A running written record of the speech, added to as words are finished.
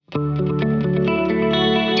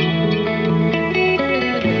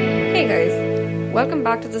welcome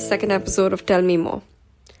back to the second episode of Tell Me More.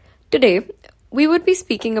 Today, we would be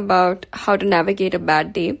speaking about how to navigate a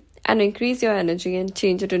bad day and increase your energy and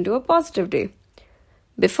change it into a positive day.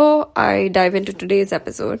 Before I dive into today's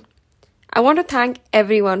episode, I want to thank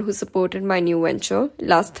everyone who supported my new venture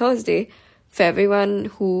last Thursday, for everyone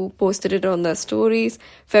who posted it on their stories,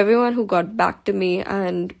 for everyone who got back to me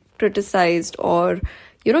and criticized or,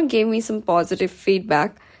 gave me some positive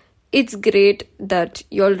feedback. It's great that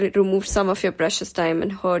you all removed some of your precious time and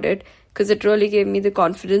heard it, because it really gave me the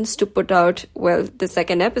confidence to put out, the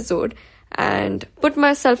second episode and put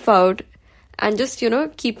myself out and just,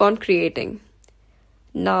 keep on creating.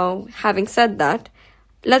 Now, having said that,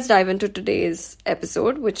 let's dive into today's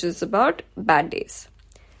episode, which is about bad days.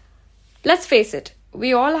 Let's face it,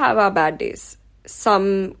 we all have our bad days.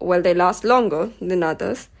 Some, they last longer than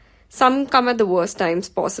others. Some come at the worst times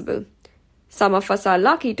possible. Some of us are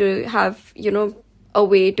lucky to have, a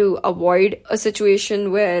way to avoid a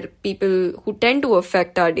situation where people who tend to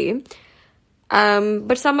affect our day.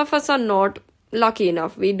 But some of us are not lucky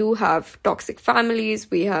enough. We do have toxic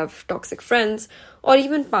families, we have toxic friends, or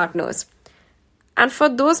even partners. And for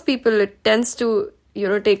those people, it tends to,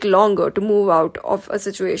 take longer to move out of a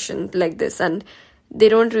situation like this. And they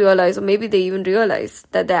don't realize, or maybe they even realize,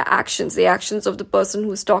 that their actions, the actions of the person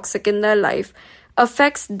who's toxic in their life,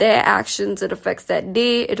 affects their actions, it affects their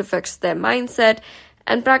day, it affects their mindset,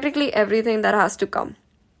 and practically everything that has to come.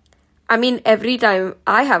 I mean, every time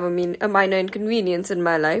I have a minor inconvenience in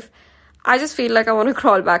my life, I just feel like I want to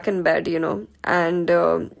crawl back in bed, and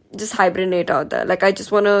just hibernate out there. Like, I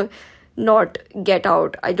just want to not get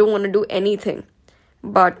out. I don't want to do anything.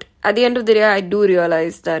 But at the end of the day, I do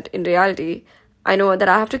realize that in reality, I know that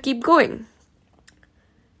I have to keep going.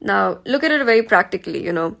 Now, look at it very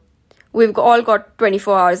practically, We've all got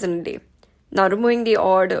 24 hours in a day. Now, removing the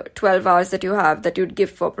odd 12 hours that you have that you'd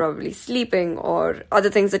give for probably sleeping or other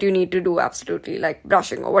things that you need to do absolutely, like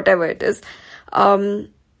brushing or whatever it is.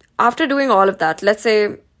 After doing all of that, let's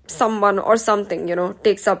say someone or something,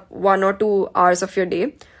 takes up 1 or 2 hours of your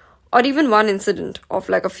day, or even one incident of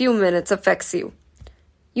like a few minutes affects you.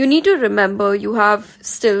 You need to remember you have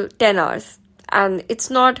still 10 hours. And it's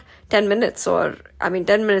not 10 minutes 10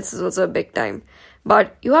 minutes is also a big time.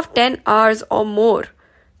 But you have 10 hours or more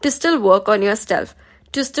to still work on yourself,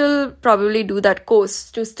 to still probably do that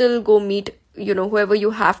course, to still go meet, whoever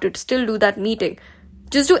you have to still do that meeting.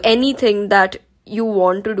 Just do anything that you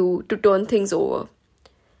want to do to turn things over.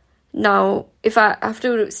 Now, if I have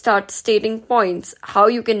to start stating points, how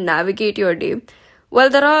you can navigate your day,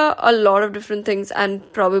 there are a lot of different things,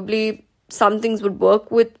 and probably some things would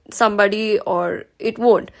work with somebody or it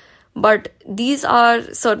won't. But these are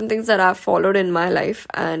certain things that I've followed in my life,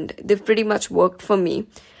 and they've pretty much worked for me.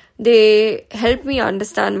 They help me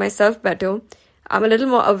understand myself better. I'm a little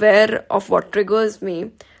more aware of what triggers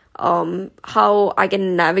me, how I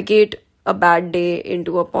can navigate a bad day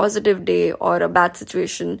into a positive day or a bad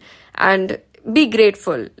situation, and be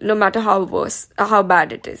grateful no matter how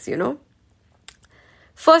bad it is,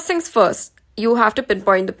 First things first, you have to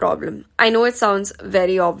pinpoint the problem. I know it sounds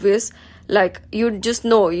very obvious. Like, you just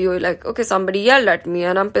know, you're like, okay, somebody yelled at me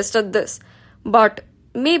and I'm pissed at this. But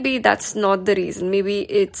maybe that's not the reason. Maybe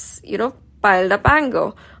it's, piled up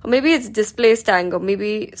anger. Or maybe it's displaced anger.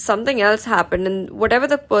 Maybe something else happened and whatever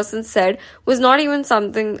the person said was not even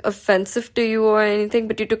something offensive to you or anything,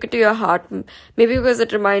 but you took it to your heart. Maybe because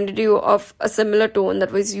it reminded you of a similar tone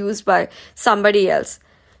that was used by somebody else.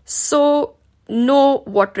 So, know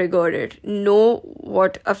what triggered it. Know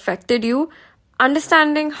what affected you.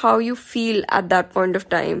 Understanding how you feel at that point of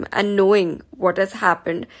time and knowing what has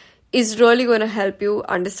happened is really going to help you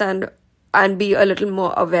understand and be a little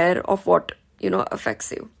more aware of what,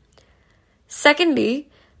 affects you. Secondly,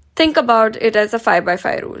 think about it as a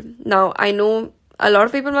 5x5 rule. Now, I know a lot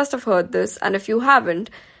of people must have heard this, and if you haven't,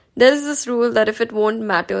 there is this rule that if it won't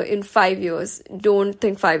matter in 5 years, don't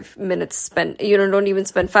think 5 minutes don't even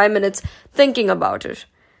spend 5 minutes thinking about it.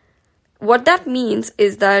 What that means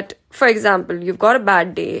is that, for example, you've got a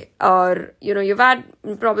bad day, or, you've had,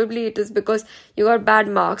 probably it is because you got bad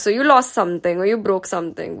marks, or you lost something, or you broke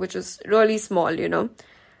something, which is really small,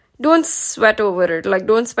 Don't sweat over it. Like,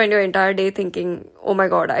 don't spend your entire day thinking, oh my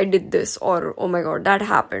God, I did this, or oh my God, that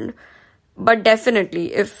happened. But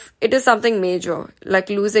definitely, if it is something major,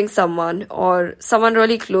 like losing someone, or someone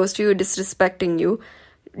really close to you disrespecting you,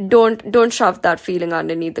 don't shove that feeling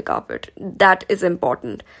underneath the carpet. That is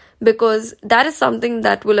important. Because that is something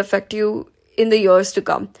that will affect you in the years to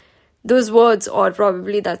come. Those words, or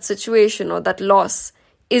probably that situation or that loss,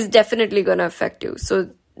 is definitely going to affect you.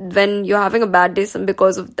 So when you're having a bad day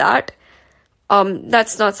because of that,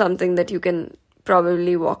 that's not something that you can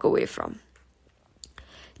probably walk away from.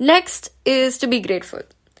 Next is to be grateful.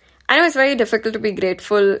 I know it's very difficult to be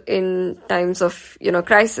grateful in times of,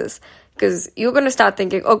 crisis, because you're going to start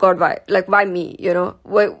thinking, oh God, why? Like, why me?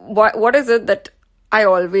 What is it that I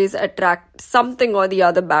always attract something or the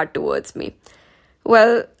other bad towards me?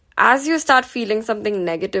 Well, as you start feeling something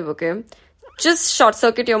negative, okay, just short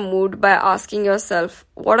circuit your mood by asking yourself,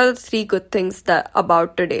 what are the 3 good things that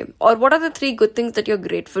about today? Or what are the 3 good things that you're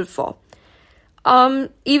grateful for?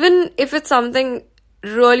 Even if it's something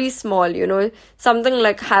really small, something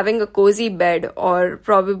like having a cozy bed, or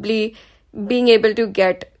probably being able to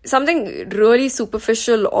get something really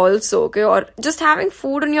superficial also, okay, or just having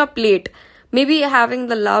food on your plate, maybe having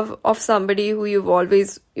the love of somebody who you've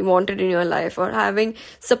always wanted in your life, or having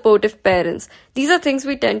supportive parents. These are things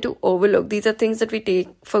we tend to overlook. These are things that we take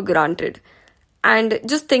for granted. And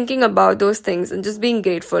just thinking about those things and just being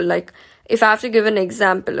grateful, like if I have to give an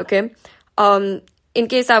example, okay, in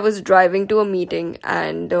case I was driving to a meeting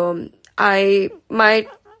and my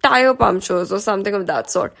tire punctures or something of that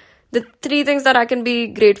sort, the 3 things that I can be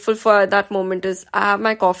grateful for at that moment is I have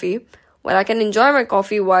my coffee. Well, I can enjoy my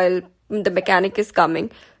coffee while the mechanic is coming.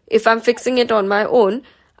 If I'm fixing it on my own,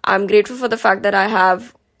 I'm grateful for the fact that I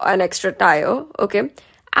have an extra tire, okay?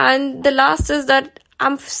 And the last is that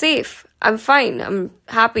I'm safe. I'm fine. I'm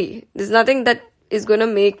happy. There's nothing that is going to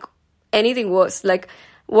make anything worse. Like,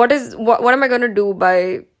 what am I going to do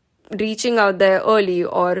by reaching out there early,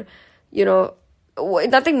 or,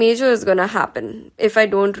 nothing major is going to happen if I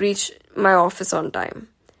don't reach my office on time.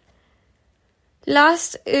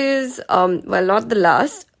 Last is, not the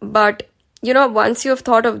last, but, once you have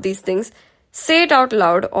thought of these things, say it out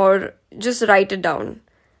loud or just write it down.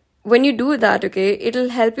 When you do that, okay, it'll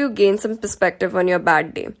help you gain some perspective on your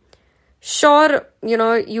bad day. Sure,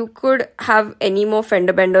 you could have any more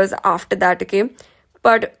fender benders after that, okay,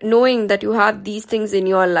 but knowing that you have these things in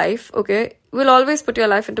your life, okay, will always put your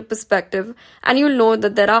life into perspective, and you'll know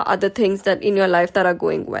that there are other things that in your life that are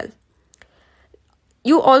going well.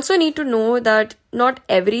 You also need to know that not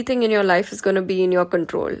everything in your life is going to be in your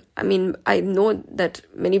control. I mean, I know that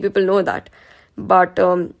many people know that, but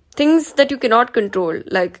things that you cannot control,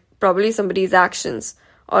 like probably somebody's actions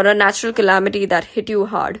or a natural calamity that hit you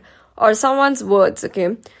hard, or someone's words,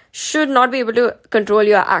 okay, should not be able to control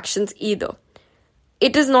your actions either.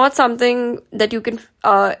 It is not something that you can,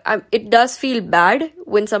 it does feel bad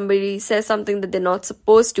when somebody says something that they're not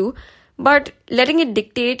supposed to, but letting it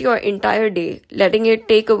dictate your entire day, letting it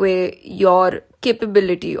take away your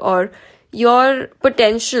capability or your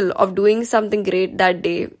potential of doing something great that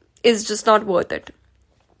day is just not worth it.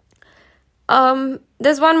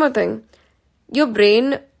 There's one more thing. Your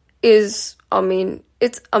brain is,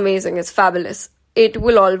 it's amazing. It's fabulous. It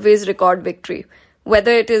will always record victory.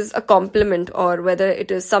 Whether it is a compliment or whether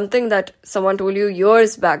it is something that someone told you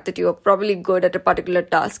years back that you're probably good at a particular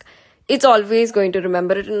task, it's always going to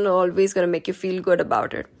remember it and always going to make you feel good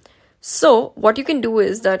about it. So what you can do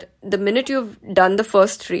is that the minute you've done the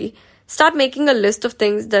first 3, start making a list of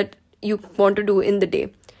things that you want to do in the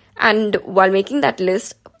day. And while making that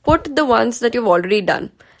list, put the ones that you've already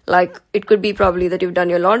done. Like it could be probably that you've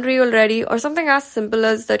done your laundry already, or something as simple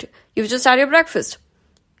as that you've just had your breakfast.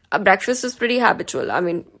 A breakfast is pretty habitual. I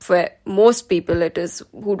mean, for most people it is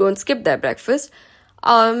who don't skip their breakfast.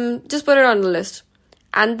 Just put it on the list.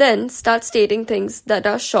 And then start stating things that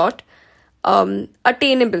are short,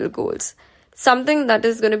 attainable goals. Something that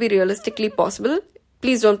is going to be realistically possible.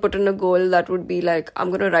 Please don't put in a goal that would be like, I'm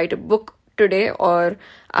going to write a book today, or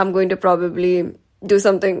I'm going to probably do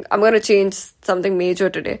something, I'm going to change something major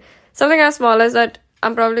today. Something as small as that,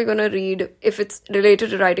 I'm probably going to read, if it's related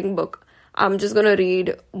to writing a book, I'm just going to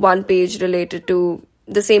read 1 page related to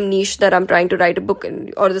the same niche that I'm trying to write a book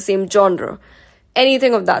in, or the same genre.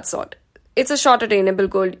 Anything of that sort. It's a short attainable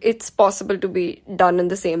goal. It's possible to be done in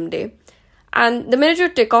the same day. And the minute you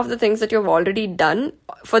tick off the things that you've already done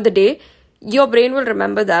for the day, your brain will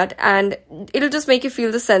remember that, and it'll just make you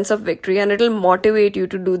feel the sense of victory, and it'll motivate you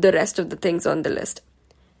to do the rest of the things on the list.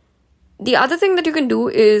 The other thing that you can do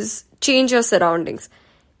is change your surroundings.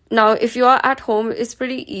 Now, if you are at home, it's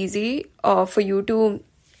pretty easy for you to,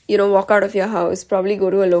 walk out of your house, probably go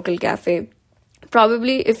to a local cafe.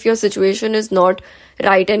 Probably if your situation is not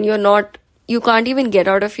right and you can't even get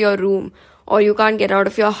out of your room, or you can't get out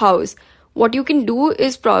of your house, what you can do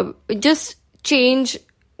is just change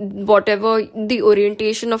whatever the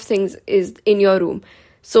orientation of things is in your room.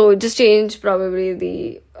 So just change probably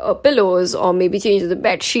the pillows, or maybe change the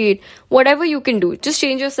bed sheet, whatever you can do. Just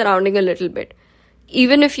change your surrounding a little bit.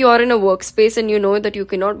 Even if you are in a workspace and you know that you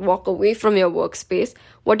cannot walk away from your workspace,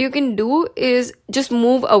 what you can do is just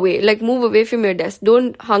move away from your desk.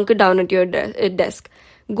 Don't hunker down at your desk.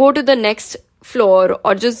 Go to the next floor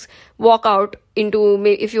or just walk out into,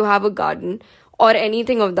 if you have a garden or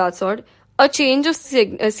anything of that sort, a change of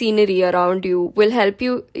scenery around you will help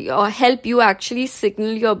you actually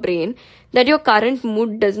signal your brain that your current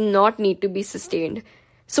mood does not need to be sustained.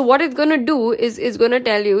 So what it's going to do is going to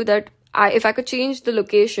tell you that if I could change the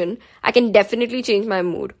location, I can definitely change my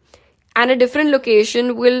mood. And a different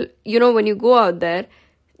location will, when you go out there,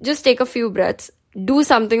 just take a few breaths, do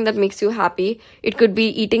something that makes you happy. It could be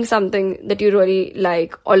eating something that you really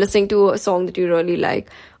like or listening to a song that you really like.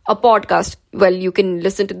 A podcast, well, you can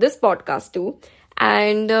listen to this podcast too.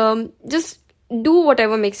 And just do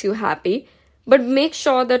whatever makes you happy. But make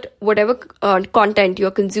sure that whatever content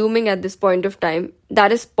you're consuming at this point of time,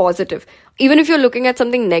 that is positive. Even if you're looking at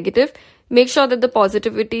something negative, make sure that the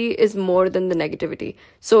positivity is more than the negativity.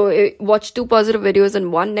 So watch 2 positive videos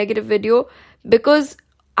and 1 negative video, because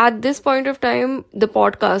at this point of time, the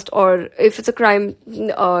podcast, or if it's a crime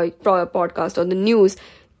podcast or the news,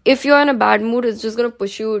 if you're in a bad mood, it's just going to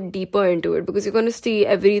push you deeper into it because you're going to see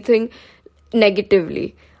everything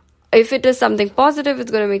negatively. If it is something positive,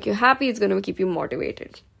 it's going to make you happy, it's going to keep you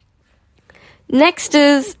motivated. Next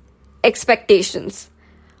is expectations.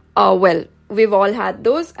 Well, we've all had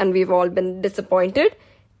those and we've all been disappointed.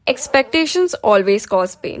 Expectations always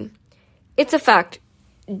cause pain. It's a fact.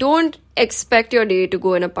 Don't expect your day to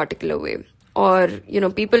go in a particular way or,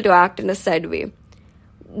 people to act in a said way.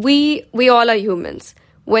 We all are humans.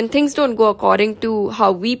 When things don't go according to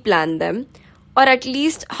how we plan them, or at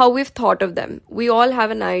least how we've thought of them, we all have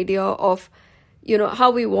an idea of,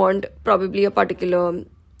 how we want probably a particular,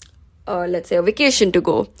 let's say a vacation to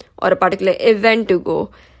go or a particular event to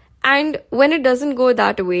go. And when it doesn't go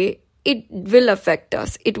that way, it will affect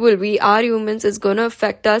us. We are humans, it's going to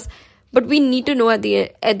affect us. But we need to know at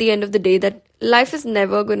the end of the day that life is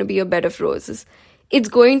never going to be a bed of roses. It's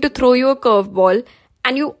going to throw you a curveball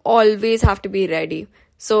and you always have to be ready.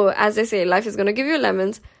 So as I say, life is going to give you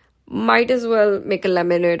lemons. Might as well make a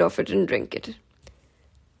lemonade of it and drink it.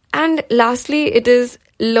 And lastly, it is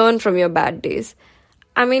learn from your bad days.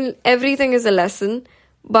 I mean, everything is a lesson.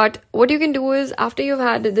 But what you can do is, after you've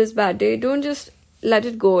had this bad day, don't just let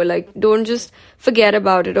it go. Don't just forget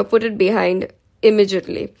about it or put it behind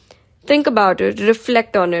immediately. Think about it,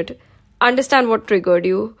 reflect on it, understand what triggered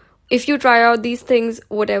you. If you try out these things,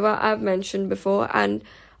 whatever I've mentioned before, and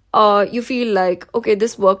you feel like, okay,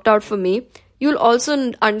 this worked out for me, you'll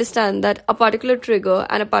also understand that a particular trigger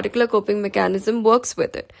and a particular coping mechanism works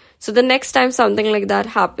with it. So the next time something like that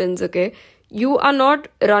happens, okay, you are not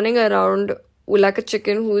running around like a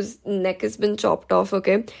chicken whose neck has been chopped off,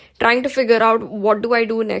 okay, trying to figure out what do I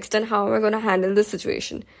do next and how am I going to handle this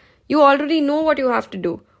situation. You already know what you have to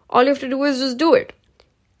do. All you have to do is just do it.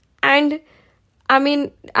 And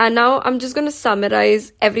now I'm just going to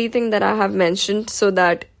summarize everything that I have mentioned so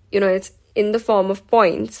that, it's in the form of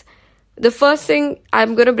points. The first thing,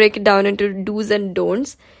 I'm going to break it down into do's and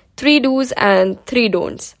don'ts. 3 do's and 3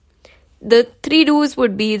 don'ts. The 3 do's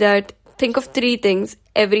would be that think of 3 things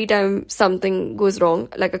every time something goes wrong,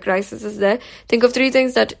 like a crisis is there. Think of 3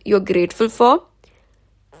 things that you're grateful for.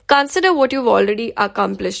 Consider what you've already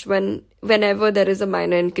accomplished whenever there is a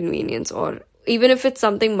minor inconvenience, or even if it's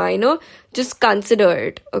something minor, just consider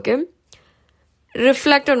it, okay?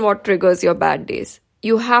 Reflect on what triggers your bad days.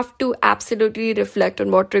 You have to absolutely reflect on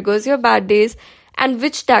what triggers your bad days and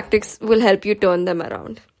which tactics will help you turn them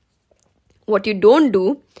around. What you don't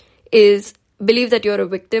do is believe that you're a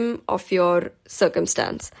victim of your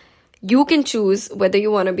circumstance. You can choose whether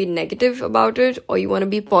you want to be negative about it or you want to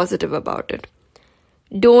be positive about it.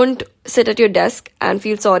 Don't sit at your desk and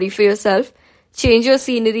feel sorry for yourself. Change your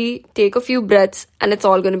scenery, take a few breaths, and it's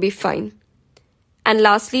all going to be fine. And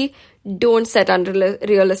lastly, don't set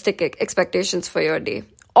unrealistic expectations for your day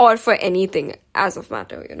or for anything as of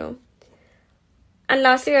matter, And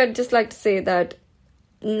lastly, I'd just like to say that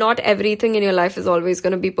not everything in your life is always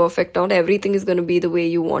going to be perfect. Not everything is going to be the way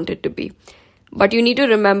you want it to be. But you need to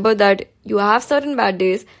remember that you have certain bad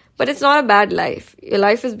days, but it's not a bad life. Your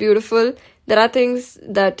life is beautiful. There are things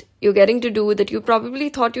that you're getting to do that you probably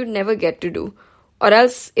thought you'd never get to do. Or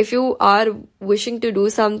else, if you are wishing to do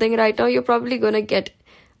something right now, you're probably going to get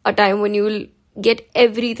a time when you will get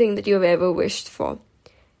everything that you've ever wished for.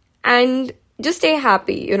 And just stay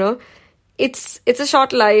happy, It's a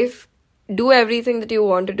short life. Do everything that you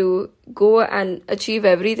want to do. Go and achieve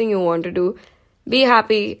everything you want to do. Be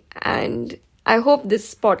happy. And I hope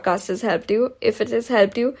this podcast has helped you. If it has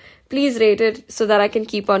helped you, please rate it so that I can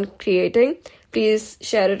keep on creating. Please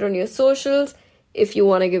share it on your socials. If you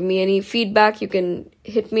want to give me any feedback, you can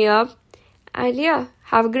hit me up. And yeah,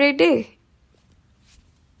 have a great day.